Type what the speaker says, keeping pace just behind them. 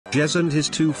Jez and his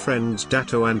two friends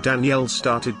Datto and Danielle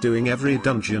started doing every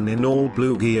dungeon in all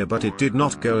blue gear, but it did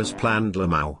not go as planned.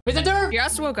 Lamau. Visitor!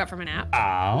 Just woke up from a nap.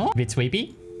 Oh, bit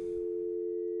sweepy.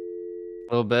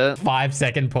 A little bit.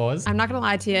 5-second pause. I'm not gonna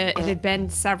lie to you, it had been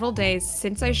several days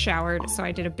since I showered, so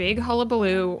I did a big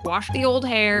hullabaloo, washed the old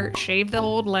hair, shaved the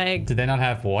old leg. Did they not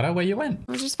have water where you went?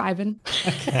 I was just vibing.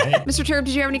 Okay. Mr. Turb,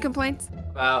 did you have any complaints?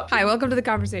 Hi, welcome to the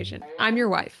conversation. I'm your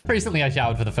wife. Recently I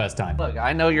showered for the first time. Look,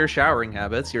 I know your showering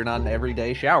habits. You're not an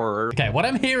everyday showerer. Okay, what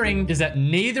I'm hearing is that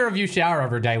neither of you shower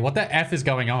every day. What the F is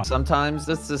going on? Sometimes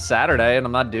it's a Saturday and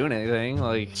I'm not doing anything.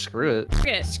 Like, screw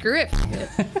it. Screw it.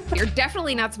 You're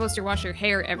definitely not supposed to wash your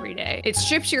hair every day. It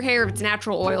strips your hair of its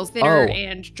natural oils, thinner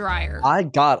and drier. I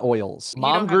got oils. You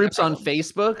Mom don't have groups that on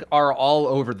Facebook are all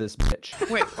over this bitch.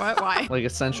 Wait, what? Why? Like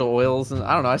essential oils and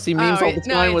I don't know. I see memes all the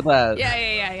time with that.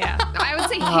 Yeah. No, I would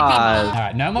say hippie God. All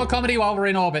right, no more comedy while we're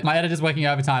in orbit. My editor's working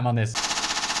overtime on this.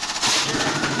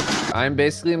 I'm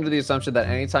basically under the assumption that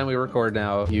anytime we record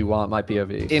now, you want my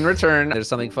POV. In return, there's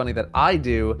something funny that I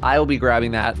do. I will be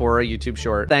grabbing that for a YouTube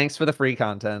short. Thanks for the free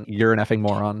content. You're an effing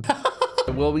moron.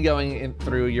 We'll be going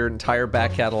through your entire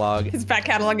back catalog. Is back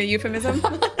catalog a euphemism?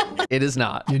 It is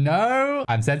not. You know,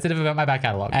 I'm sensitive about my back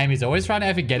catalog. Amy's always trying to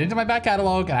effing get into my back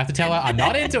catalog, and I have to tell her I'm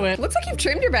not into it. Looks like you've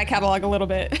trimmed your back catalog a little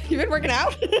bit. You've been working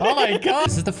out? Oh my God.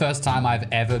 This is the first time I've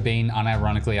ever been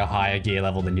unironically a higher gear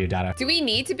level than you, Data. Do we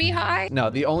need to be high? No,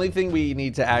 the only thing we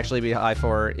need to actually be high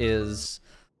for is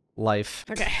life.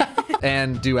 Okay.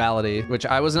 And duality, which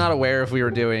I was not aware if we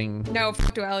were doing. No,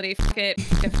 f duality, f it.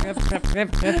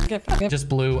 Just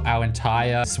blew our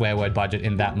entire swear word budget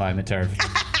in that moment, Turv.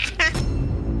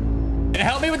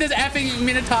 Help me with this effing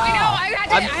Minotaur.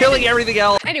 I'm killing everything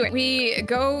else. Anyway, we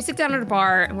go sit down at a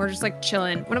bar and we're just like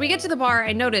chilling. When we get to the bar,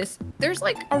 I notice there's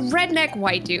like a redneck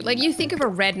white dude. Like you think of a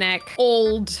redneck,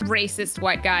 old, racist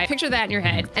white guy. Picture that in your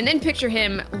head. And then picture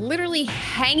him literally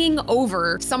hanging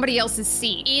over somebody else's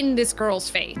seat in this girl's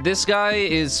face. This guy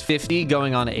is 50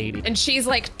 going on 80. And she's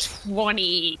like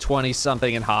 20. 20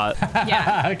 something and hot.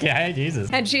 Yeah. Okay, Jesus.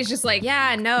 And she's just like,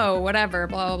 yeah, no, whatever,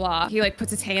 blah, blah, blah. He like puts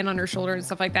his hand on her shoulder and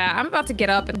stuff like that. I'm about to get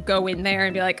up and go in there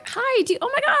and be like, hi, oh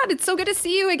my God, it's so good to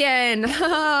see you again.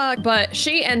 But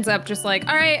she ends up just like,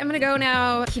 all right, I'm gonna go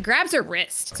now. He grabs her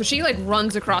wrist. So she like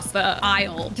runs across the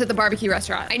aisle to the barbecue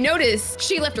restaurant. I noticed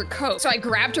she left her coat. So I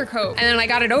grabbed her coat and then I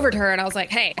got it over to her and I was like,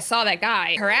 hey, I saw that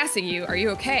guy harassing you. Are you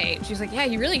okay? And she was like, yeah,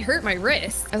 you really hurt my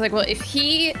wrist. I was like, well, if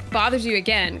he bothers you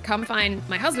again, come find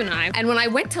my husband and I. And when I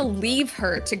went to leave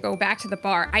her to go back to the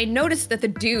bar, I noticed that the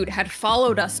dude had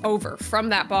followed us over from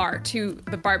that bar to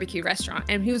the barbecue restaurant.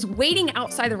 And he was waiting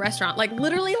outside the restaurant, like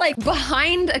literally like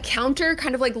behind a counter,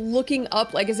 kind of like looking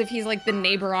up, like as if he's like the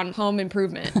neighbor on Home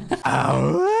Improvement.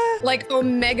 Like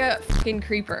Omega fucking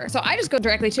creeper. So I just go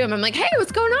directly to him. I'm like, hey,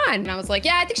 what's going on? And I was like,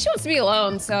 yeah, I think she wants to be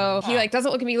alone. So he like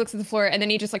doesn't look at me, looks at the floor, and then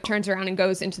he just like turns around and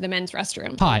goes into the men's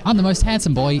restroom. Hi, I'm the most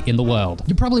handsome boy in the world.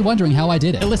 You're probably wondering how I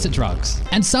did it. Illicit drugs.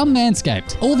 And some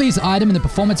Manscaped. All these items in the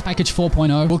Performance Package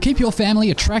 4.0 will keep your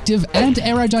family attractive and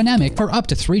aerodynamic for up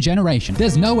to 3 generations.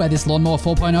 There's nowhere this Lawnmower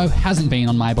 4.0 hasn't been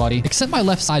on my body, except my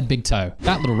left side big toe.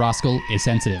 That little rascal is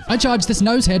sensitive. I charged this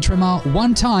nose hair trimmer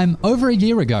one time over a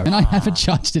year ago, and I haven't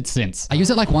charged it since. I use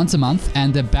it like once a month,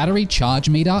 and the battery charge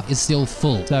meter is still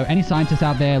full. So any scientists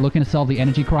out there looking to solve the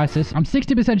energy crisis, I'm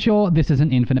 60% sure this is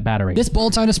an infinite battery. This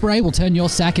ball toner spray will turn your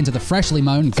sack into the freshly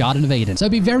mown Garden of Eden. So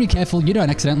be very careful you don't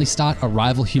accidentally start a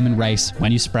rival human race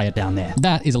when you spray it down there.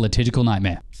 That is a litigical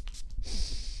nightmare.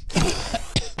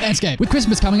 Manscaped. With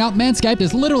Christmas coming up, Manscaped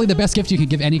is literally the best gift you can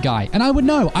give any guy. And I would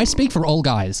know, I speak for all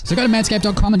guys. So go to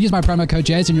manscaped.com and use my promo code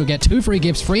Jez and you'll get 2 free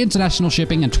gifts, free international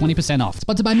shipping, and 20% off.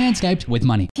 Sponsored by Manscaped with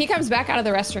money. He comes back out of the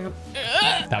restroom.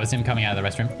 That was him coming out of the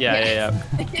restroom. Yeah.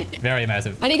 Very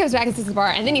immersive. And he comes back and sits at the bar,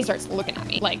 and then he starts looking at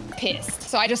me, like, pissed.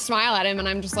 So I just smile at him, and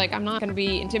I'm just like, I'm not gonna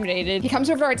be intimidated. He comes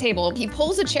over to our table. He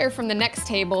pulls a chair from the next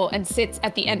table and sits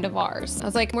at the end of ours. I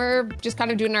was like, we're just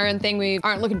kind of doing our own thing. We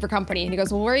aren't looking for company. And he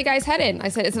goes, well, where are you guys headed? I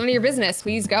said, it's none of your business.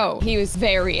 Please go. He was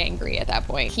very angry at that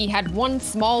point. He had one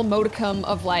small modicum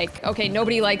of like, okay,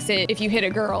 nobody likes it if you hit a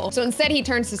girl. So instead, he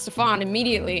turns to Stefan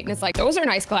immediately, and it's like, those are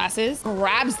nice glasses.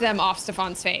 Grabs them off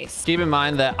Stefan's face. Keep in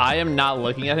mind that I am not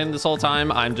looking at him this whole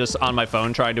time. I'm just on my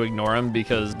phone trying to ignore him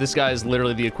because this guy is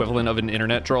literally the equivalent of an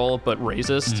internet troll, but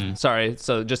racist. Sorry,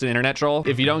 so just an internet troll.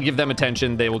 If you don't give them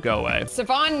attention, they will go away.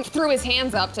 Stefan threw his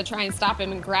hands up to try and stop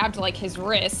him and grabbed like his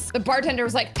wrist. The bartender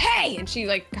was like, hey! And she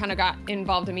like kind of got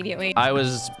involved immediately. I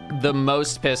was the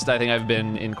most pissed I think I've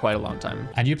been in quite a long time.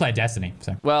 And you play Destiny,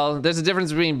 so. Well, there's a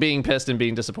difference between being pissed and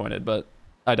being disappointed, but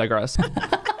I digress.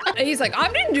 And he's like,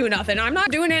 I didn't do nothing. I'm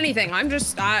not doing anything. I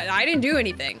didn't do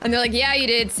anything. And they're like, yeah, you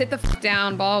did. Sit the f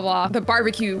down, blah, blah, blah. The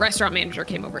barbecue restaurant manager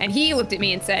came over and he looked at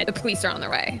me and said, the police are on their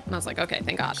way. And I was like, okay,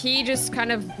 thank God. He just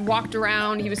kind of walked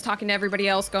around. He was talking to everybody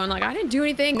else going like, I didn't do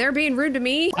anything. They're being rude to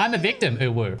me. I'm a victim,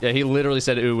 ooh woo. Yeah, he literally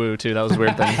said ooh woo too. That was a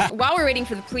weird thing. While we're waiting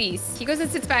for the police, he goes and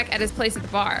sits back at his place at the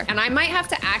bar. And I might have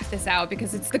to act this out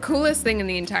because it's the coolest thing in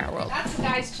the entire world. That's the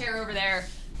guy's chair over there.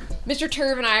 Mr.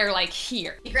 Turv and I are like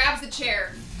here. He grabs the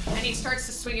chair and he starts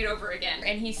to swing it over again.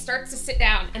 And he starts to sit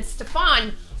down and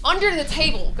Stefan, under the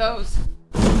table, goes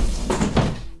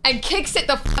and kicks it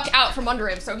the fuck out from under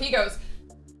him. So he goes,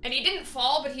 and he didn't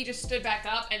fall, but he just stood back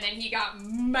up and then he got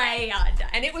mad.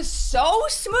 And it was so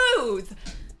smooth.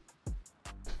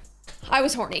 I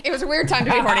was horny. It was a weird time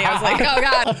to be horny. I was like, oh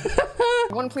God.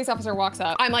 One police officer walks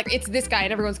up. I'm like, it's this guy.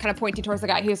 And everyone's kind of pointing towards the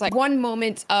guy. He was like, one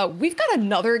moment, we've got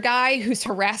another guy who's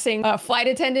harassing a flight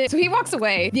attendant. So he walks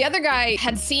away. The other guy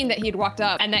had seen that he had walked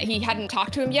up and that he hadn't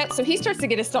talked to him yet. So he starts to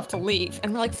get his stuff to leave.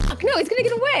 And we're like, fuck no, he's gonna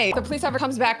get away. The police officer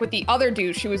comes back with the other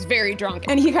douche who was very drunk.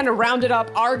 And he kind of rounded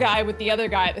up our guy with the other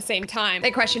guy at the same time.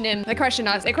 They questioned him. They questioned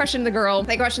us. They questioned the girl.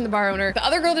 They questioned the bar owner. The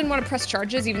other girl didn't want to press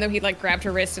charges, even though he like grabbed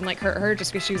her wrist and like hurt her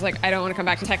just because she was like, I don't want to come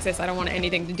back to Texas. I don't want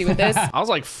anything to do with this. I was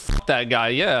like, f that guy.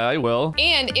 Yeah, I will.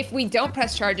 And if we don't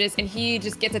press charges and he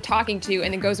just gets a talking to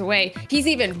and then goes away, he's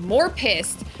even more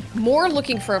pissed, more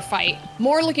looking for a fight,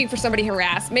 more looking for somebody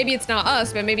harassed. Maybe it's not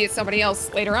us, but maybe it's somebody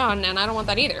else later on, and I don't want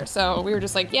that either. So we were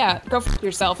just like, yeah, go f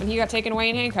yourself. And he got taken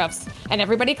away in handcuffs and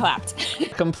everybody clapped.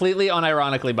 Completely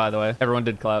unironically, by the way. Everyone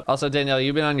did clap. Also, Danielle,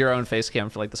 you've been on your own face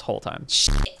cam for like this whole time.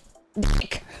 Shit.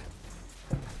 Dick.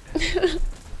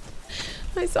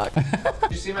 I suck.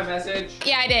 Did you see my message?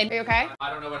 Yeah, I did. Are you okay? I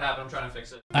don't know what happened. I'm trying to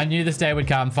fix it. I knew this day would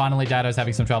come. Finally, Datto's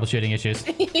having some troubleshooting issues.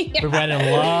 Yeah. We've waited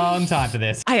a long time for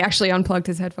this. I actually unplugged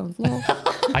his headphones. Lol.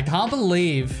 I can't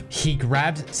believe he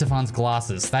grabbed Stefan's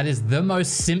glasses. That is the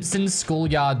most Simpsons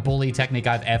schoolyard bully technique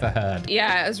I've ever heard.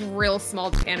 Yeah, it was real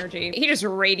small energy. He just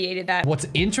radiated that. What's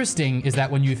interesting is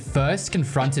that when you first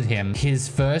confronted him, his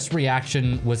first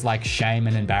reaction was like shame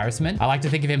and embarrassment. I like to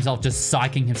think of himself just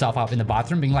psyching himself up in the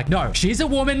bathroom, being like, no, she's a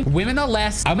woman, women are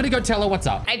less. I'm gonna go tell her what's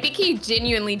up. I think he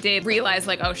genuinely did realize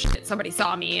like, oh shit, somebody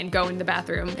saw me and go in the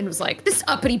bathroom and was like, this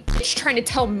uppity bitch trying to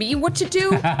tell me what to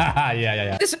do.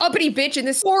 Yeah. This uppity bitch and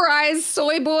this four eyes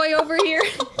soy boy over here.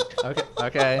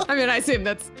 Okay. I mean, I assume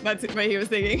that's what he was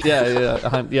thinking.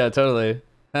 Yeah, totally.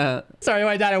 Sorry,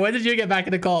 wait, Datto, when did you get back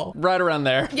in the call? Right around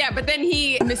there. Yeah, but then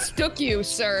he mistook you,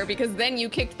 sir, because then you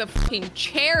kicked the fucking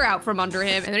chair out from under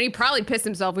him, and then he probably pissed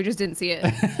himself. We just didn't see it.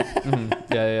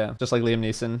 Yeah. Just like Liam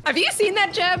Neeson. Have you seen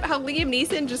that, Jeb? How Liam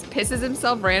Neeson just pisses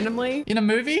himself randomly? In a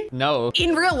movie? No.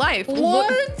 In real life.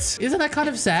 What? Isn't that kind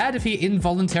of sad if he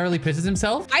involuntarily pisses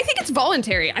himself? I think it's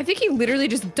voluntary. I think he literally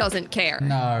just doesn't care.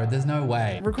 No, there's no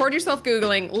way. Record yourself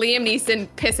Googling Liam Neeson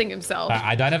pissing himself.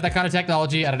 I don't have that kind of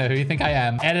technology. I don't know who you think I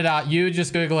am. Editor, you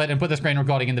just Google it and put the screen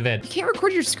recording in the vid. You can't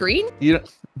record your screen?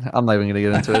 I'm not even gonna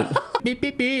get into it. Beep,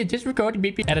 beep, beep. Just record,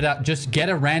 beep, beep. Editor, just get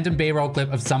a random B-roll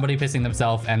clip of somebody pissing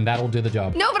themselves and that'll do the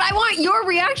job. No, but I want your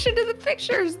reaction to the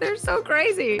pictures. They're so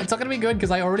crazy. It's not gonna be good because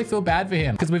I already feel bad for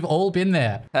him because we've all been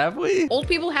there. Have we? Old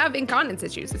people have incontinence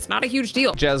issues. It's not a huge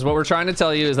deal. Jez, what we're trying to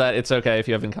tell you is that it's okay if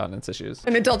you have incontinence issues.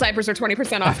 And adult diapers are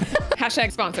 20% off.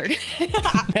 Hashtag sponsored.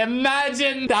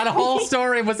 Imagine that whole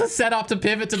story was a setup to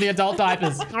pivot to the adult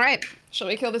diapers. All right. Shall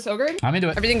we kill this ogre? I'm into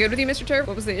it. Everything good with you, Mr. Turv?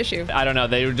 What was the issue? I don't know.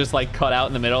 They were just like cut out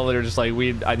in the middle. They were just like,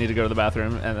 I need to go to the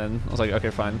bathroom. And then I was like, okay,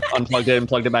 fine. Unplugged it and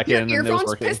plugged it back in. Your and it was earphones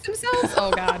working. pissed themselves?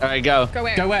 Oh, God. All right, go. Go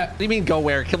where? Go where? What do you mean go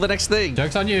where? Kill the next thing.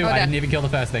 Joke's on you. Okay. I didn't even kill the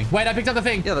first thing. Wait, I picked up the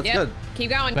thing. Yeah, that's Yep. good.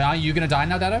 Keep going. But are you gonna die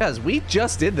now, Datto? Jez, we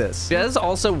just did this. Jez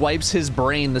also wipes his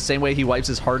brain the same way he wipes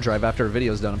his hard drive after a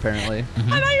video's done, apparently.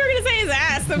 I thought you were going to say his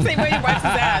ass the same way he wipes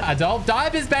his ass. Adult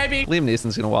diapers, baby. Liam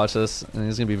Neeson's gonna watch this, and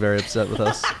he's gonna be very upset with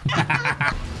us.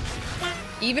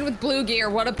 Even with blue gear,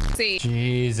 what a pussy.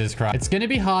 Jesus Christ. It's gonna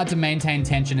be hard to maintain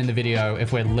tension in the video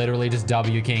if we're literally just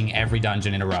W king every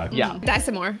dungeon in a row. Yeah. Die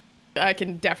some more. I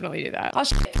can definitely do that. Oh,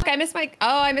 shit. Fuck, I missed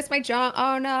my jump.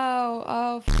 Oh, no.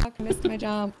 Oh, fuck. I missed my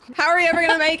jump. How are we ever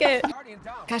going to make it?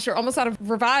 Gosh, we're almost out of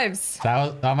revives. That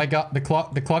was, oh my God, the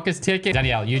clock is ticking.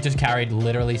 Danielle, you just carried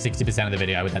literally 60% of the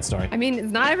video with that story. I mean,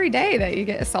 it's not every day that you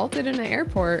get assaulted in an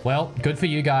airport. Well, good for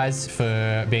you guys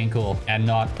for being cool and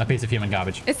not a piece of human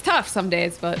garbage. It's tough some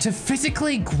days, but... To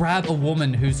physically grab a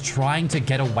woman who's trying to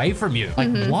get away from you.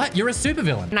 Like, what? You're a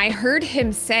supervillain. And I heard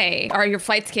him say, are your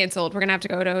flights canceled? We're going to have to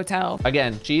go to a hotel.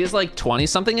 Again, she is like 20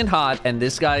 something and hot, and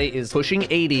this guy is pushing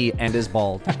 80 and is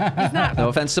bald. He's not. No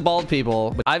offense to bald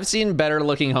people, but I've seen better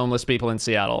looking homeless people in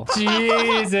Seattle.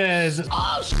 Jesus.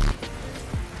 Oh,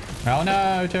 Oh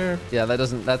no, Turf. Yeah,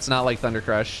 that's not like Thunder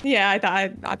Crush. Yeah, I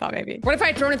thought maybe. What if I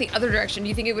had thrown it the other direction? Do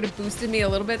you think it would have boosted me a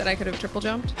little bit that I could have triple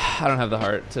jumped? I don't have the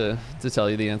heart to tell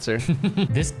you the answer.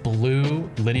 This blue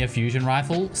linear fusion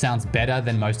rifle sounds better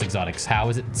than most exotics. How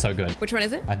is it so good? Which one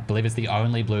is it? I believe it's the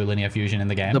only blue linear fusion in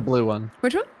the game. The blue one.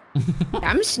 Which one?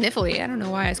 I'm sniffly. I don't know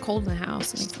why. It's cold in the house.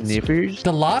 Sniffers?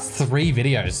 The last 3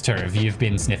 videos, Turf, you've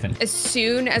been sniffing. As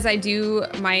soon as I do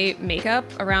my makeup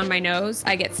around my nose,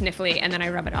 I get sniffly and then I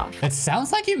rub it off. It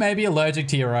sounds like you may be allergic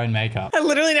to your own makeup. I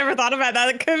literally never thought about that.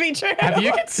 It could be true. Have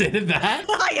you considered that?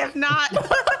 I have not.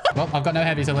 Well, I've got no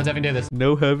heavy, so let's have him do this.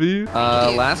 No heavy.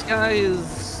 Last guy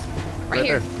is Right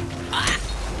here. there.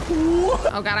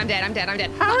 Oh god, I'm dead. I'm dead. I'm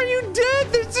dead. How are you dead?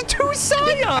 There's a 2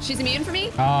 Sion. She's immune for me?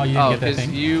 Oh, you didn't Oh, get that because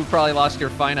thing. you probably lost your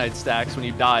finite stacks when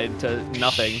you died to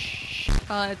nothing.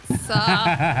 What's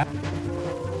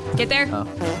Get there. Oh.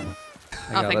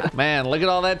 Oh, thank God. Man, look at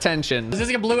all that tension. This is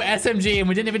like a blue SMG and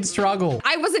we didn't even struggle.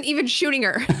 I wasn't even shooting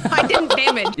her. I didn't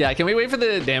damage. Yeah, can we wait for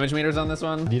the damage meters on this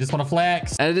one? You just want to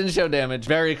flex. And it didn't show damage.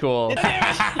 Very cool.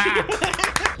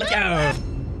 Let's go.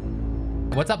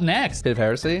 What's up next? Pit of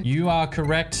Heresy. You are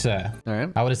correct, sir. All right.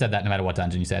 I would have said that no matter what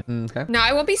dungeon you said. Okay. No,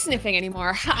 I won't be sniffing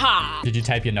anymore. Haha. Did you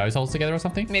tape your nose holes together or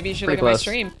something? Maybe you should Pretty look at my close.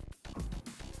 stream.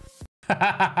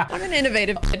 I'm an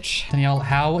innovative bitch. Danielle,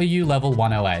 how are you level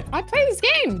 108? I play this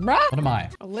game, bruh. What am I?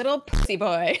 A little pussy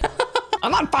boy.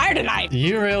 I'm on fire tonight.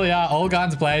 You really are. All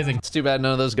guns blazing. It's too bad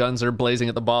none of those guns are blazing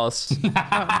at the boss.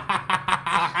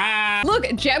 Look,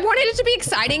 Jeb wanted it to be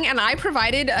exciting, and I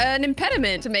provided an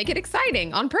impediment to make it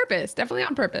exciting on purpose. Definitely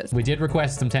on purpose. We did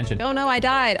request some tension. Oh no, I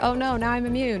died. Oh no, now I'm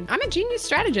immune. I'm a genius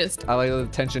strategist. I like the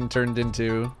tension turned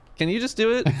into, can you just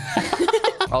do it?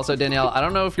 Also, Danielle, I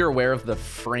don't know if you're aware of the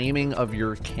framing of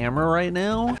your camera right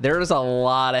now. There is a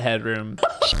lot of headroom.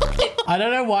 I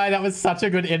don't know why that was such a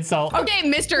good insult.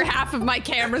 Okay, Mr. Half of my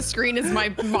camera screen is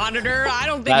my monitor. I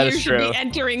don't That think you is should true. be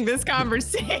entering this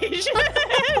conversation.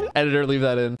 Editor, leave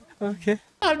that in. Okay.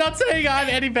 I'm not saying I'm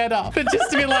any better, but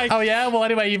just to be like, oh yeah, well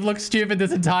anyway, you've looked stupid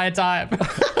this entire time.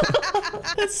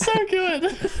 That's so good.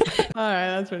 All right,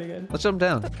 that's pretty good. Let's jump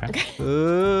down.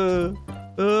 Okay.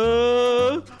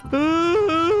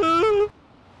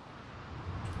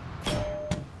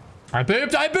 I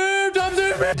booped, I'm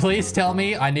zooming. Please tell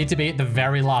me I need to be at the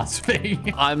very last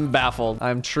thing. I'm baffled.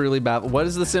 I'm truly baffled. What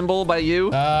is the symbol by you?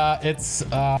 It's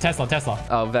Tesla.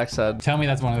 Oh, Vex said. Tell me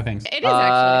that's one of the things. It is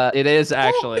actually. It is Oh,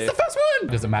 actually. it's the first one.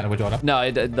 Does it matter which order?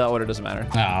 No, the order doesn't matter.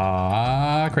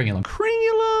 Ah, Cringulum.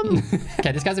 Cringulum.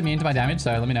 Okay, this guy's immune to my damage,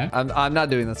 so let me know. I'm not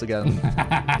doing this again.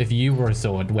 If you were a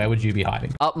sword, where would you be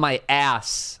hiding? Up my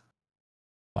ass.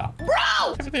 Wow.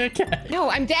 Bro! Everything okay? No,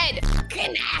 I'm dead.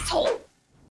 Fucking asshole.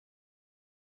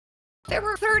 There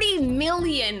were 30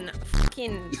 million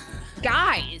fucking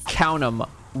guys. Count them.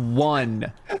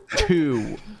 1,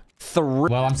 2, 3.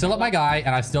 Well, I'm still at my guy,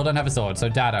 and I still don't have a sword. So,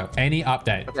 Dado, any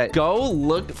update? Okay, go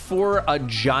look for a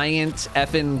giant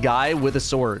effing guy with a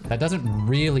sword. That doesn't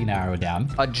really narrow it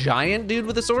down. A giant dude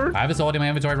with a sword? I have a sword in my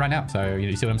inventory right now, so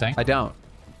you see what I'm saying? I don't.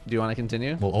 Do you want to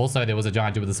continue? Well, also, there was a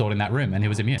giant dude with a sword in that room, and he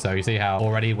was immune. So you see how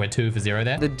already we're 2 for 0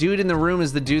 there? The dude in the room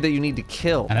is the dude that you need to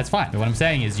kill. And that's fine. But what I'm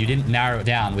saying is you didn't narrow it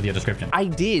down with your description. I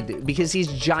did, because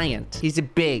he's giant. He's a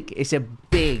big. It's a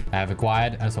big. I have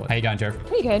acquired a sword. How you going, Jerv?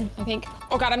 Pretty good, I think.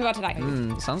 Oh god, I'm about to die.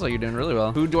 Sounds like you're doing really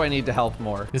well. Who do I need to help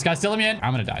more? This guy's still immune.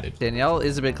 I'm gonna die, dude. Danielle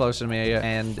is a bit closer to me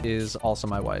and is also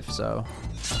my wife, so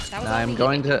That was all I'm me.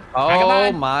 going to. Oh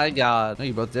Vagabond. my god. No,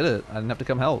 you both did it. I didn't have to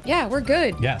come help. Yeah, we're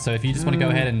good. Yeah, so if you just want to go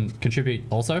ahead and contribute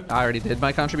also. I already did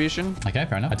my contribution. Okay,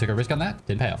 fair enough. I took a risk on that.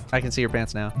 Didn't pay off. I can see your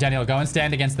pants now. Daniel, go and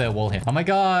stand against the wall here. Oh my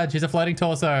god, she's a floating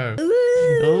torso.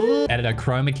 Ooh. Editor,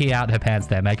 chroma key out her pants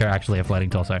there. Make her actually a floating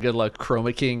torso. Good luck,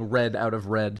 Chroma King red out of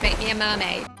red. Make me a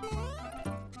mermaid.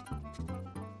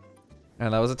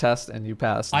 And that was a test, and you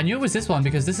passed. I knew it was this one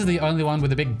because this is the only one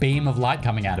with a big beam of light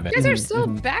coming out of it. You guys are still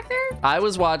back there? I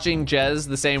was watching Jez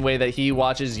the same way that he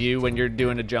watches you when you're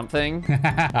doing a jump thing.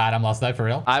 Alright, I'm lost though, for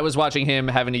real. I was watching him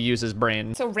having to use his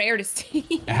brain. So rare to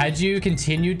see. Had you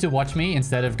continued to watch me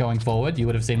instead of going forward, you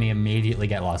would have seen me immediately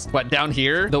get lost. What, down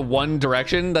here? The one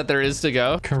direction that there is to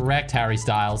go? Correct, Harry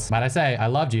Styles. Might I say, I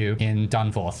loved you in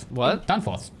Dunforth. What?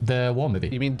 Dunforth, the war movie.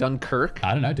 You mean Dunkirk?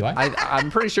 I don't know, do I? I'm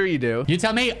pretty sure you do. You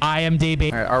tell me, IMDb. All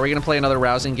right, are we gonna play another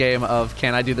rousing game of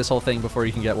can I do this whole thing before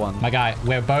you can get one? My guy,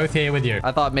 we're both here with you.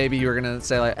 I thought maybe you were gonna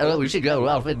say like, oh, we should go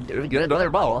off and get another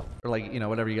ball, or like, you know,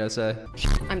 whatever you guys say.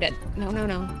 I'm dead. No, no,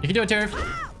 no. You can do it, Turf.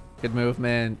 Good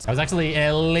movement. That was actually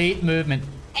elite movement.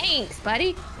 Thanks,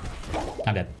 buddy.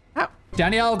 I'm dead. Ow.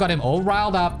 Danielle got him all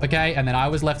riled up, okay? And then I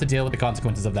was left to deal with the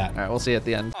consequences of that. All right, we'll see you at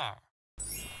the end.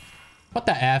 What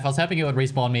the F? I was hoping it would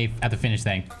respawn me at the finish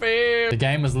thing. The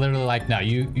game was literally like, no,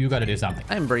 you got to do something.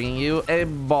 I'm bringing you a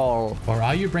ball. Or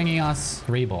are you bringing us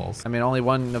 3 balls? I mean, only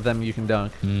one of them you can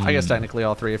dunk. I guess technically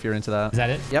all 3 if you're into that. Is that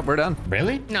it? Yep, we're done.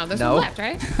 Really? No, there's No. one left,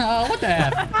 right? Oh, what the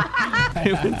F?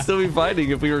 We would still be fighting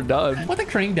if we were done. What the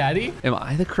cream daddy? Am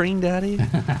I the cream daddy?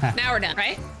 Now we're done,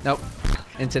 right? Nope.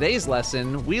 In today's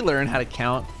lesson, we learn how to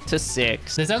count to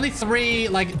 6. There's only 3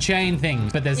 like chain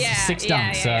things, but there's Yeah, 6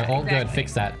 yeah, dunks, yeah, so all good. exactly.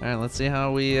 Fix that. All right, let's see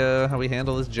how we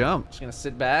handle this jump. Just gonna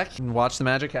sit back and watch the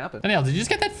magic happen. Danielle, did you just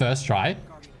get that first try?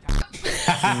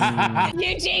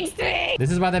 You jinxed me!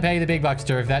 This is why they pay you the big bucks,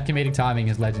 Turf. That comedic timing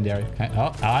is legendary. Okay.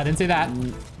 Oh, I didn't see that.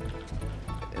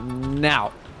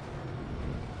 Now,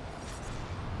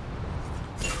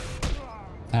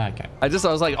 Okay. I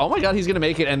was like, oh my god, he's gonna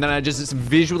make it, and then I just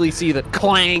visually see the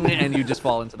clang, and you just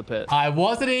fall into the pit. I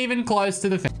wasn't even close to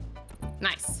the thing.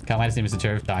 Nice. Can't wait to see Mr.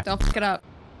 Turf die. Don't fuck it up.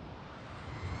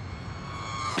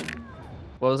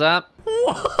 What was that?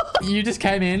 You just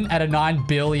came in at a 9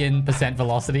 billion%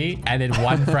 velocity, and in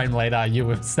 1 frame later, you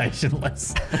were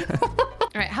stationless. All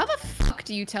right, how the fuck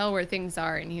do you tell where things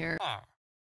are in here?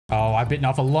 Oh, I've bitten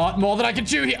off a lot more than I can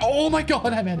chew here. Oh my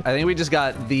god, I made it. I think we just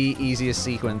got the easiest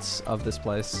sequence of this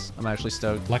place. I'm actually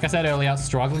stoked. Like I said earlier,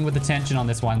 struggling with the tension on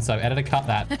this one, so editor, cut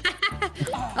that.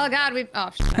 Oh god,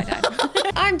 oh shit, I died.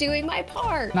 I'm doing my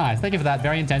part. Nice, thank you for that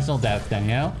very intentional death,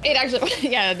 Danielle. It actually,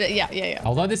 yeah.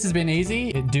 Although this has been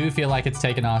easy, it do feel like it's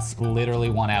taken us literally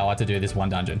 1 hour to do this one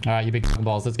dungeon. All right, you big fucking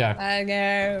balls, let's go. I go.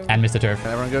 And Mr. Turf.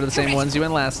 Everyone go to the same ones you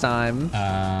went last time.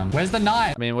 Where's the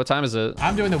knife? I mean, what time is it?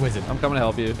 I'm doing the wizard. I'm coming to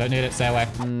help you. Don't need it, stay away.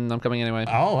 I'm coming anyway.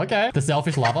 Oh, okay. The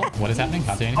selfish lover. What is happening?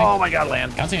 Can't see anything. Oh my god,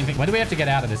 land. Can't see anything. When do we have to get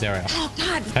out of this area? Oh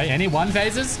god. Okay, any 1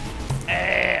 phases?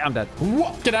 I'm dead.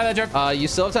 Whoa, get out of there, Turf. You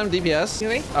still have time to DPS? Do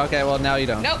we? Okay, well, now you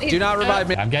don't. No, Do not revive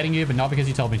me. I'm getting you, but not because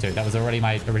you told me to. That was already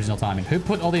my original timing. Who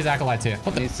put all these acolytes here?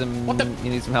 What You the?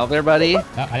 need some help there, buddy. No,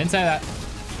 I didn't say that.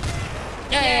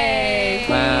 Yay!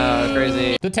 Wow,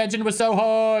 crazy. The tension was so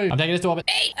high. I'm taking this to orbit.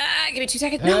 Hey, give me 2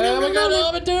 seconds. No. we got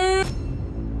orbit, dude.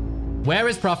 Where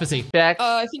is prophecy? Check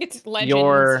I think it's Legends.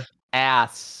 your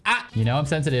ass. Ah, you know I'm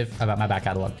sensitive about my back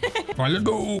catalog. All right, let's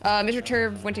go. Mr.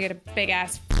 Turv went to get a big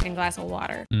ass fucking glass of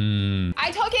water.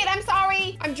 I took it. I'm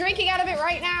sorry. I'm drinking out of it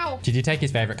right now. Did you take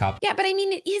his favorite cup? Yeah, but I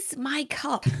mean, it is my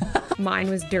cup.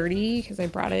 Mine was dirty because I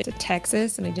brought it to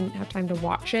Texas and I didn't have time to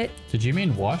wash it. Did you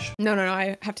mean wash? No,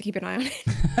 I have to keep an eye on it.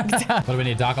 What do we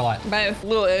need? Dark or light? Both.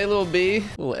 Little A, little B.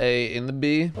 Little A in the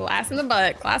B. Glass in the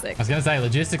butt. Classic. I was gonna say,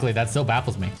 logistically, that still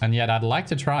baffles me. And yet I'd like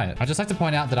to try it. I'd just like to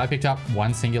point out that I picked up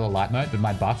 1 singular light mote, but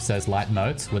my buff says light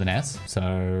motes with an S.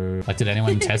 So, like, did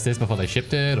anyone test this before they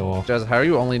shipped it, or? Jazz, how are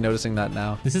you only noticing that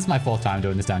now? This is my 4th time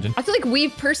doing this dungeon. I feel like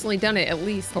we've personally done it at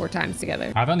least 4 times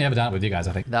together. I've only ever done it with you guys,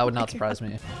 I think. That would not surprise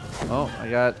me. Oh, I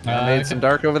made okay. some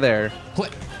dark over there.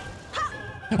 Click.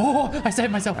 Oh, I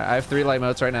saved myself. I have 3 light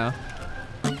motes right now.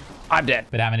 I'm dead.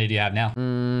 But how many do you have now?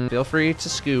 Feel free to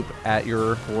scoop at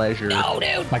your leisure. Oh,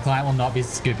 dude. My client will not be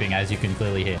scooping, as you can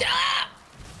clearly hear.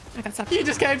 I got stuck. You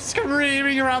just came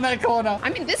screaming around that corner. I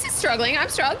mean, this is struggling. I'm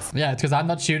struggling. Yeah, it's because I'm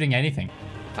not shooting anything.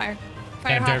 Fire. Get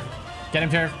Fire him, hot. Turf. Get him,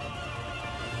 Turf.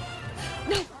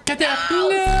 No. Get there.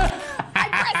 No. I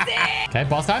pressed it. Okay,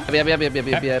 boss time.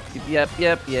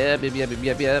 Yep.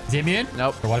 Is he immune?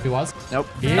 Nope. Or what if he was? Nope.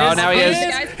 He Oh, now he is.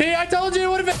 Hey, I told you.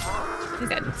 What if it... He's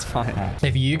dead. It's fine.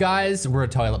 If you guys were a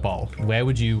toilet bowl, where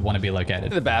would you want to be located?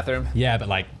 In the bathroom. Yeah, but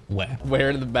like where? Where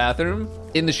in the bathroom?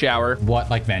 In the shower. What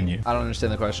like venue? I don't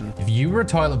understand the question. If you were a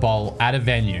toilet bowl at a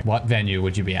venue, what venue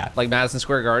would you be at? Like Madison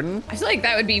Square Garden? I feel like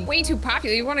that would be way too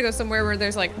popular. You want to go somewhere where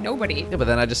there's like nobody. Yeah, but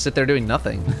then I just sit there doing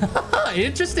nothing. Ah,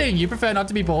 interesting. You prefer not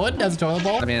to be bored as a toilet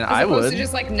bowl? I mean, As I opposed would. to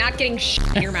just like not getting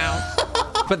shit in your mouth.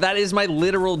 But that is my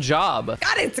literal job.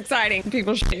 God, it's exciting.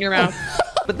 People shit in your mouth.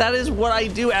 But that is what I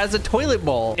do as a toilet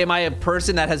bowl. Am I a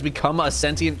person that has become a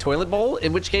sentient toilet bowl?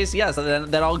 In which case, yes,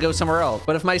 then I'll go somewhere else.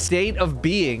 But if my state of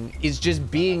being is just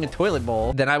being a toilet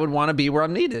bowl, then I would want to be where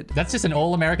I'm needed. That's just an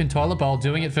all-American toilet bowl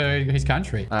doing it for his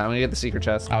country. I'm gonna get the secret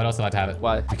chest. I would also like to have it.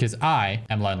 Why? Because I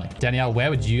am lonely. Danielle,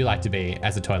 where would you like to be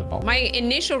as a toilet bowl? My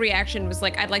initial reaction was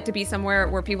like, I'd like to be somewhere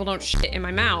where people don't shit in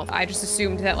my mouth. I just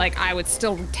assumed that like I would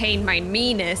still retain my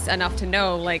meanness enough to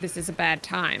know like this is a bad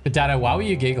time. But Dada, why were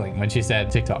you giggling when she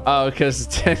said TikTok? Oh, because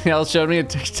Danielle showed me a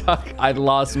TikTok. I'd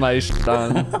lost my shit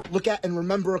on. Look at and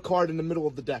remember a card in the middle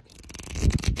of the deck.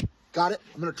 Got it?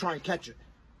 I'm gonna try and catch it.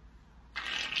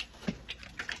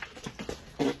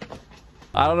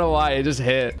 I don't know why, it just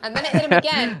hit. And then it hit him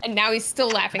again, and now he's still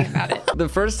laughing about it. The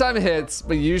first time it hits,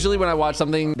 but usually when I watch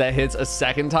something that hits a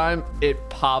second time, it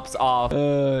pops off.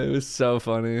 It was so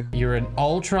funny. You're an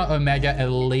ultra omega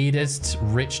elitist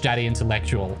rich daddy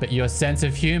intellectual, but your sense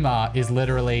of humor is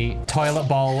literally toilet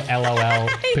bowl, LOL,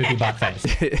 poopy butt face.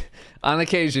 On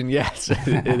occasion, yes,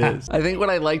 it is. I think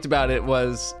what I liked about it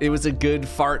was a good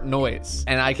fart noise,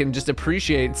 and I can just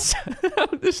appreciate how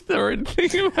this third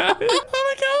thing about it. Oh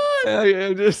my god! I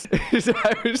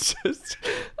was just.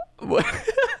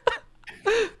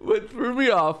 What threw me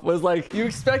off was like, you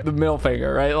expect the middle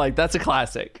finger, right? Like, that's a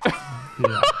classic.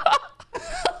 Yeah.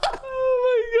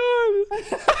 Oh my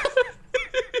god.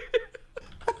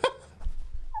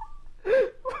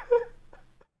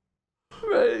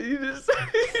 Right,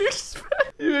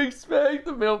 you expect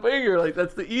the middle finger, like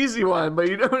that's the easy one, but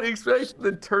you don't expect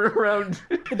the turnaround.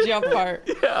 The jump part.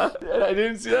 Yeah, and I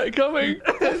didn't see that coming.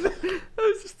 And I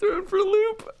was just thrown for a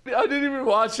loop. I didn't even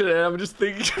watch it, and I'm just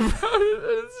thinking about it,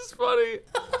 and it's just funny.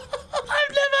 I've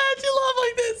never had you laugh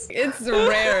like this. It's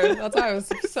rare. That's why I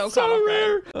was so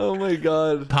rare. Oh my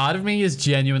god. Part of me is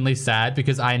genuinely sad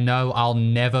because I know I'll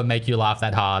never make you laugh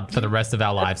that hard for the rest of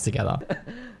our lives together.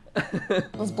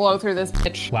 Let's blow through this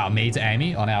bitch. Wow, me to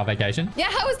Amy on our vacation.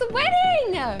 Yeah, how was the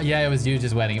wedding? Yeah, it was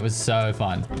Yuge's wedding. It was so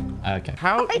fun. Okay.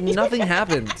 How? Nothing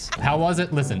happened. How was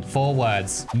it? Listen, 4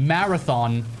 words.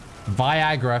 Marathon,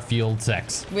 Viagra-fueled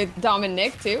sex. With Dom and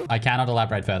Nick, too? I cannot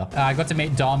elaborate further. I got to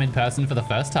meet Dom in person for the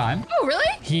first time. Oh, really?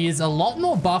 He is a lot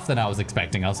more buff than I was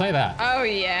expecting, I'll say that. Oh,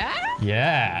 yeah?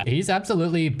 Yeah, he's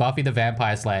absolutely Buffy the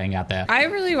Vampire Slaying out there. I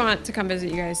really want to come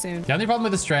visit you guys soon. The only problem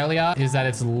with Australia is that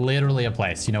it's literally a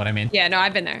place, you know what I mean? Yeah, no,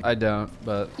 I've been there. I don't,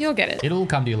 but... You'll get it. It'll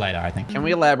come to you later, I think. Can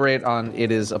we elaborate on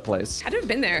it is a place? I'd have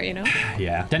been there, you know?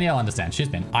 Yeah, Danielle understands. She's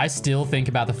been. I still think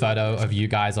about the photo of you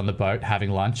guys on the boat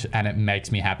having lunch, and it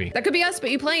makes me happy. That could be us,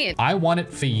 but you play it. I want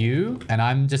it for you, and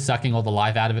I'm just sucking all the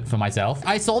life out of it for myself.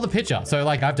 I saw the picture, so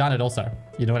like I've done it also.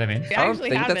 You know what I mean? I don't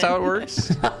think that's how it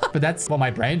works. But that's what my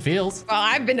brain feels. Well,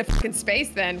 I've been to fucking space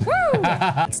then. Woo!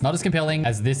 It's not as compelling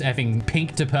as this effing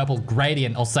pink to purple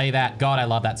gradient. I'll say that. God, I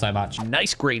love that so much.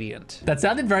 Nice gradient. That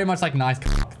sounded very much like nice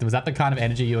cock. Was that the kind of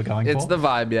energy you were going for? It's the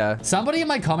vibe, yeah. Somebody in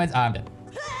my comments armed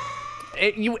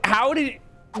it. How did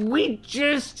we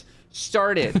just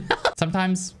started?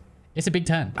 Sometimes it's a big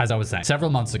turn. As I was saying, several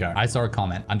months ago, I saw a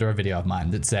comment under a video of mine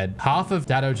that said, half of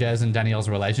Dado, Jez, and Danielle's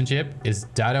relationship is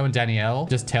Dado and Danielle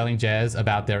just telling Jez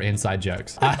about their inside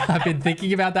jokes. I've been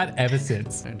thinking about that ever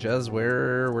since. And Jez,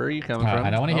 where are you coming from? I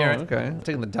don't want to hear it. Okay.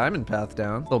 Taking the diamond path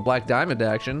down. Little black diamond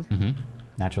action. Mm-hmm.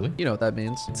 Naturally. You know what that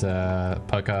means. It's a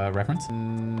poker reference.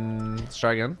 Let's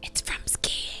try again. It's from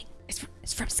skiing.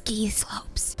 It's from ski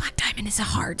slopes. Black Diamond is a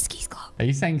hard ski slope. Are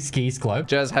you saying ski slope?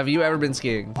 Jez, have you ever been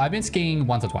skiing? I've been skiing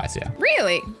once or twice, yeah.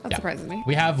 Really? That Yeah. surprises me.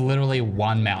 We have literally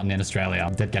one mountain in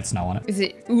Australia that gets snow on it. Is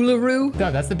it Uluru?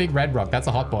 No, that's the big red rock. That's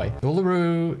a hot boy.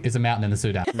 Uluru is a mountain in the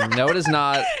Sudan. No, it is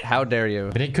not. How dare you?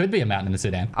 But it could be a mountain in the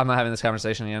Sudan. I'm not having this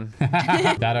conversation again.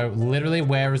 Dado, literally,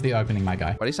 where is the opening, my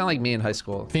guy? Why do you sound like me in high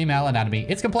school? Female anatomy.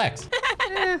 It's complex.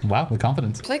 Wow, with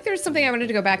confidence. I feel like there's something I wanted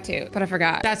to go back to, but I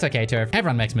forgot. That's okay, Turf.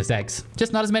 Everyone makes mistakes.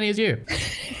 Just not as many as you.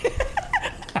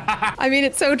 I mean,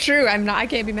 it's so true. I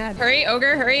can't be mad. Hurry,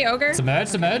 ogre. Hurry, ogre. Submerge,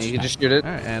 submerge. You can just shoot it.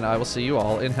 All right, and I will see you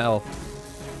all in hell.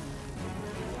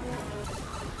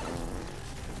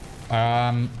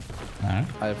 No.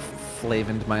 I've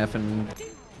flavened my effing...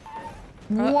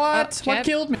 What? Jeb? What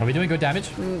killed me? Are we doing good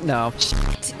damage? No.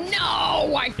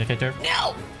 No! You okay, Turf?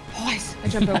 No! Boys, I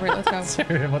jumped over it. Let's go.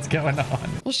 Sorry, what's going on?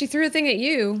 Well, she threw a thing at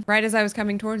you right as I was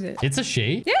coming towards it. It's a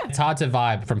she? Yeah. It's hard to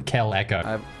vibe from Kel Echo.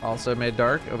 I've also made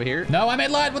dark over here. No, I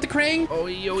made light with the Kring. Oh,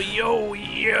 yo, yo,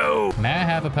 yo. May I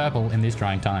have a purple in these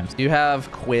trying times? You have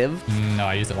Quiv, No,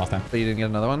 I used it last time. but you didn't get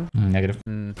another one? Negative.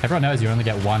 Everyone knows you only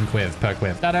get 1 quiv per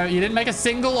quiv. Dado, you didn't make a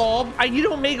single orb. You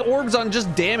don't make orbs on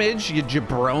just damage, you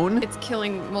jabron. It's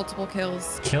killing multiple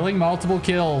kills. Killing multiple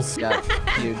kills. Yeah,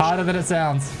 huge. Harder than it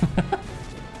sounds.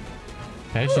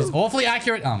 Okay, she's awfully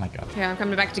accurate. Oh my god. Yeah, I'm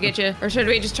coming back to get you. Or should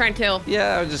we just try and kill?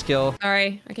 Yeah, I would just kill.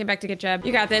 Sorry, I came back to get Jeb.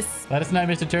 You got this. Let us know,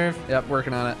 Mr. Turf. Yep,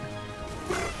 working on it.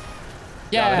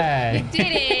 Yay! Did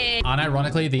it!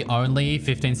 Unironically, the only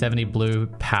 1570 blue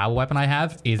power weapon I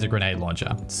have is a grenade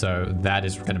launcher. So that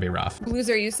is going to be rough. Blues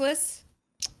are useless.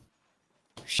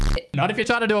 Shit. Not if you're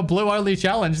trying to do a blue only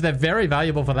challenge. They're very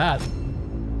valuable for that.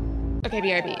 Okay,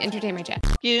 BRB, entertain my chat.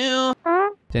 You.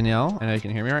 Danielle, I know you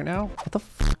can hear me right now. What the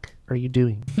fuck are you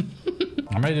doing?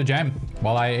 I'm ready to jam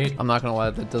while I eat. I'm not gonna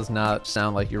lie, that does not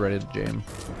sound like you're ready to jam.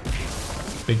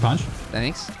 Big punch.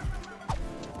 Thanks.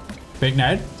 Big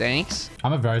nade. Thanks.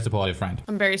 I'm a very supportive friend.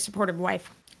 I'm a very supportive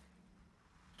wife.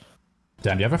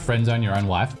 Damn, do you have a friend zone your own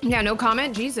wife? Yeah, no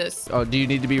comment. Jesus. Oh, do you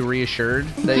need to be reassured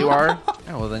that you are?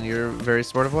 Oh, well, then you're a very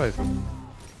supportive wife.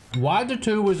 Why do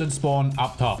 2 wizards spawn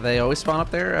up top? They always spawn up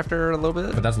there after a little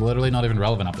But bit. that's literally not even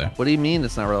relevant up there. What do you mean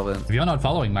it's not relevant? If you're not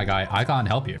following my guy, I can't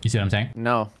help you. You see what I'm saying?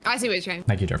 No. I see what you're saying.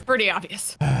 Thank you, Joe. Pretty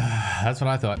obvious. That's what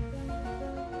I thought.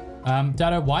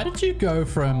 Dado, why did you go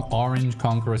from Orange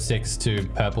Conqueror 6 to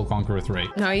Purple Conqueror 3?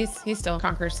 No, he's still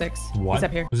Conqueror 6. What? He's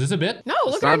up here. Was this a bit? No,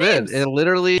 look It's at our not good. names. It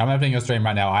literally... I'm opening your stream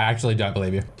right now. I actually don't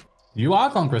believe you. You are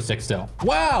Conqueror 6 still.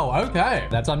 Wow, okay.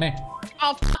 That's on me.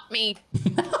 Oh, fuck me.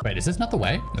 Wait, is this not the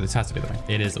way? No, this has to be the way.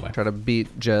 It is the way. Try to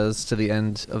beat Jez to the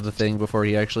end of the thing before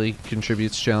he actually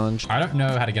contributes challenge. I don't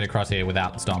know how to get across here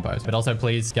without Stompos, but also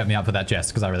please get me up for that chest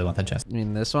because I really want that chest. You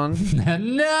mean this one?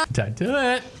 No, don't do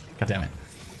it. God damn it.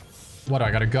 What do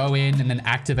I gotta go in and then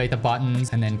activate the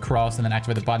buttons and then cross and then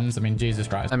activate the buttons? I mean, Jesus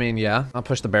Christ. I mean, yeah. I'll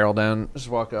push the barrel down. Just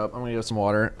walk up. I'm gonna get some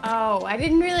water. Oh, I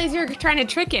didn't realize you were trying to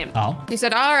trick him. Oh. He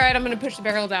said, all right, I'm going to push the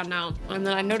barrel down now. And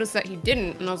then I noticed that he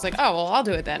didn't. And I was like, oh, well, I'll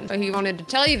do it then. But he wanted to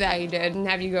tell you that he did and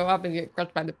have you go up and get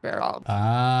crushed by the barrel.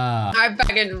 Ah. I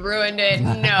fucking ruined it.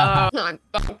 No. I'm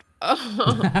fucked.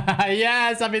 Oh.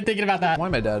 Yes, I've been thinking about that. Why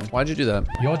am I dead? Why'd you do that?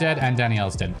 You're dead and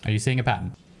Danielle's dead. Are you seeing a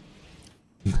pattern?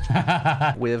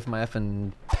 With my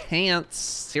effing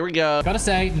pants. Here we go. Gotta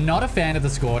say, not a fan of the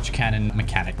Scorch Cannon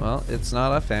mechanic. Well, it's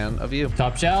not a fan of you.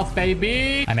 Top shelf,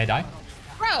 baby. I may die.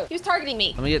 Bro, he was targeting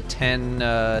me. Let me get 10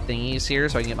 thingies here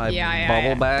so I can get my Yeah, bubble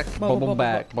yeah. back. Bubble, Bubble bubble,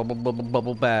 back.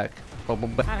 Bubble back. Bubble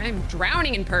back. God, I'm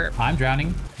drowning in perp. I'm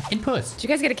drowning in puss. Did you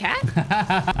guys get a cat?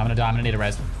 I'm gonna die. I'm gonna need a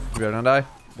res. You better not die.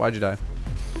 Why'd you die?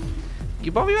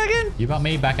 You brought me back in? You got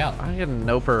me back out. I got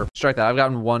no perp. Strike that. I've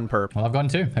gotten 1 perp. Well, I've gotten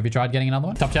 2. Have you tried getting another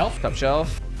one? Top shelf. Top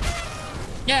shelf.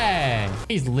 Yay.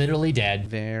 He's literally dead.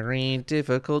 Very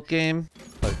difficult game.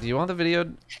 Look, do you want the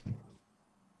video?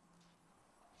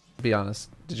 Be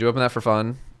honest. Did you open that for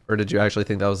fun? Or did you actually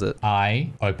think that was it? I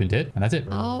opened it, and that's it.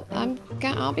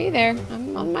 I'll be there.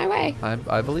 I'm on my way.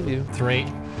 I believe you. 3,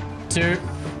 2,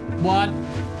 1.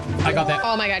 I got that.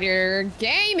 Oh my God, you're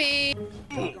gaming.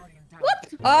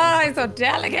 What? Oh, I'm so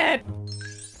delicate.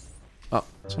 Oh,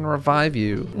 it's gonna revive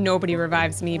you. Nobody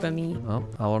revives me but me. Well,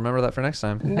 I'll remember that for next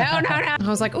time. No. I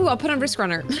was like, ooh, I'll put on Risk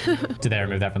Runner. Did they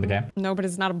remove that from the game? No, but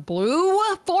it's not a blue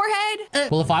forehead.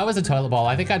 Well, if I was a toilet bowl,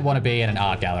 I think I'd want to be in an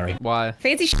art gallery. Why?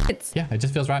 Fancy shits. Yeah, it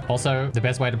just feels right. Also, the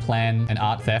best way to plan an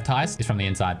art theft heist is from the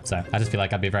inside. So I just feel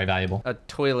like I'd be very valuable. A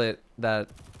toilet that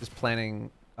is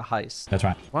planning a heist. That's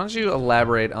right. Why don't you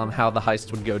elaborate on how the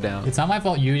heist would go down? It's not my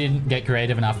fault you didn't get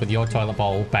creative enough with your toilet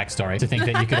bowl backstory to think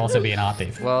that you could also be an art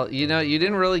thief. Well, you know, you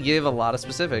didn't really give a lot of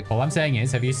specifics. All I'm saying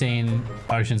is, have you seen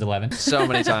Ocean's 11? So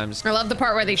many times. I love the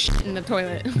part where they shit in the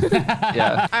toilet.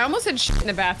 Yeah. I almost said shit in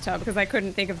a bathtub because I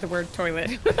couldn't think of the word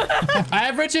toilet. I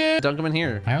have Richard! Dunk him in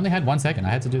here. I only had 1 second. I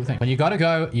had to do the thing. When you gotta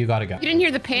go, you gotta go. You didn't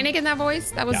hear the panic in that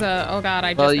voice? That was Yeah. oh God,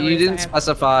 I just Well, you noticed didn't I have-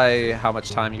 specify how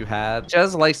much time you had.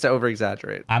 Jez likes to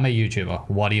over-exaggerate. I'm a YouTuber.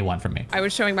 What do you want from me? I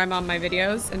was showing my mom my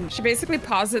videos and she basically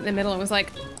paused it in the middle and was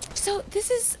like, so this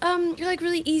is, you're like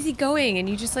really easygoing and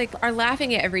you just like are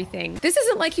laughing at everything. This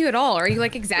isn't like you at all. Are you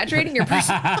like exaggerating your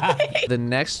personality? The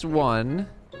next one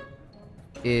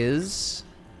is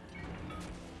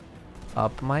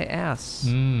up my ass.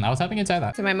 I was hoping you'd say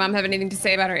that. Did my mom have anything to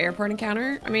say about our airport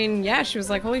encounter? I mean, yeah, she was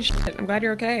like, holy shit, I'm glad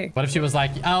you're okay. What if she was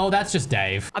like, oh, that's just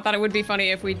Dave? I thought it would be funny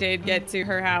if we did get to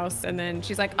her house and then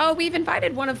she's like, oh, we've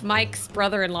invited one of Mike's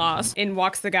brother-in-laws. In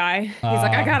walks the guy. He's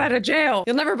like, I got out of jail.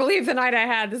 You'll never believe the night I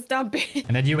had this dumb bitch.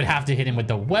 And then you would have to hit him with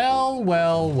the well.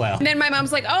 And then my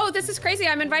mom's like, oh, this is crazy.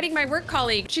 I'm inviting my work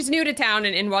colleague. She's new to town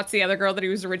and in what's the other girl that he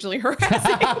was originally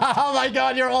harassing. Oh my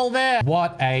God, you're all there.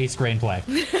 What a screenplay.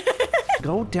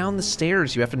 Go down the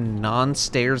stairs. You have a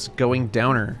non-stairs going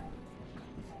downer.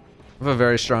 I have a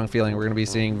very strong feeling we're going to be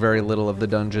seeing very little of the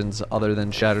dungeons other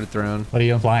than Shattered Throne. What are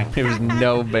you implying? There's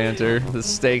no banter. The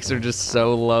stakes are just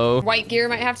so low. White gear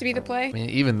might have to be the play. I mean,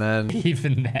 even then.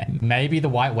 Even then, maybe the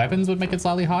white weapons would make it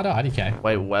slightly harder. I don't care.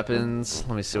 White weapons.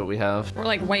 Let me see what we have. Or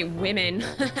like white women.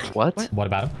 What? What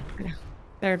about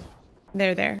him?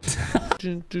 They're there.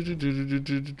 Everything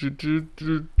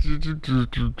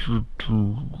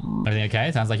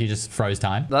okay? Sounds like you just froze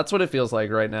time. That's what it feels like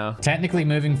right now. Technically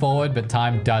moving forward, but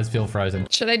time does feel frozen.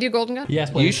 Should I do Golden Gun? Yes,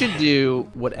 please. You should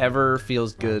do whatever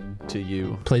feels good to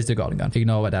you. Please do Golden Gun.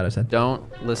 Ignore what Dado said. Don't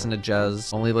listen to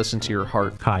Jez. Only listen to your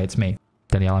heart. Hi, it's me.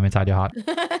 Danielle, I'm inside your heart.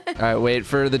 All right, wait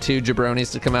for the 2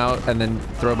 jabronis to come out and then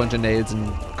throw a bunch of nades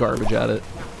and garbage at it.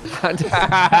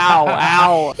 Ow,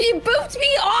 ow. He booped me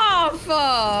off!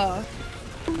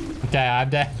 Okay, I'm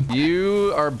dead.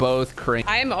 You are both crazy.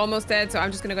 I am almost dead, so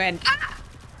I'm just gonna go ahead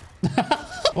and...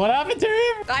 What happened to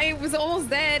him? I was almost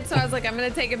dead, so I was like, I'm gonna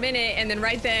take a minute, and then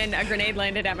right then a grenade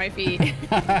landed at my feet.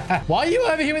 Why are you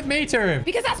over here with me, Turum?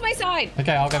 Because that's my side.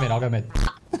 Okay, I'll go mid. I'll go mid.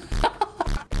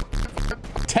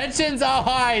 Tensions are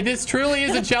high. This truly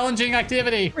is a challenging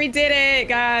activity. We did it,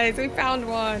 guys. We found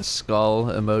one. Skull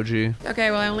emoji.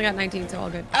 Okay, well, I only got 19, so all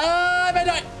good. I'm in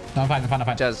it. No, I'm fine. I'm fine. I'm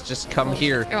fine. Jazz, just come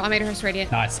here. Oh, I made her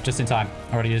radiant. Nice. Just in time.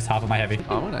 I already used half of my heavy.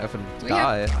 I'm gonna effing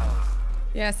Yeah. die.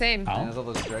 Yeah, same. Oh. There's all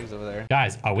those dregs over there.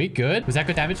 Guys, are we good? Was that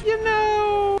good damage? You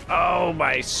know. Oh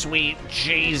my sweet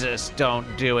Jesus! Don't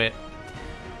do it.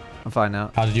 I'm fine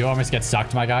now. Oh, did you almost get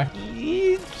sucked, my guy?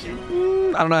 I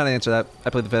don't know how to answer that. I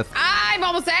played the 5th. I'm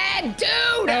almost dead,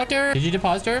 dude. Did you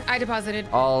deposit her? I deposited.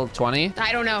 All 20?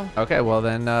 I don't know. Okay, well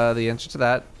then the answer to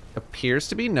that appears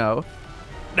to be no.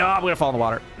 No, I'm gonna fall in the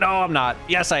water. No, I'm not.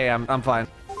 Yes, I am. I'm fine.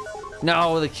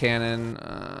 No, the cannon.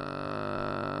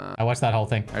 I watched that whole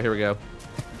thing. All right, here we go.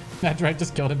 That Drake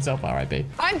just killed himself, RIP.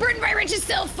 I'm burdened by riches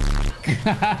still.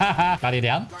 Got you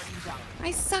down?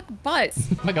 I suck butts.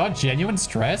 Oh my god, genuine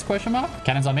stress, question mark?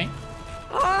 Cannon's on me.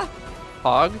 Hog?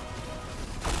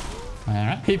 All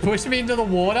right. He pushed me into the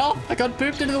water. I got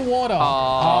pooped into the water.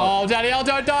 Oh. Oh, Danielle,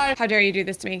 don't die. How dare you do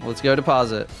this to me? Let's go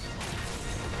deposit.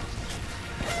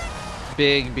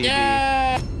 Big BB.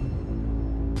 Yeah.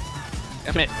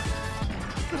 Damn it.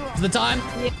 It's the time.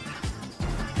 Yeah.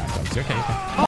 Okay.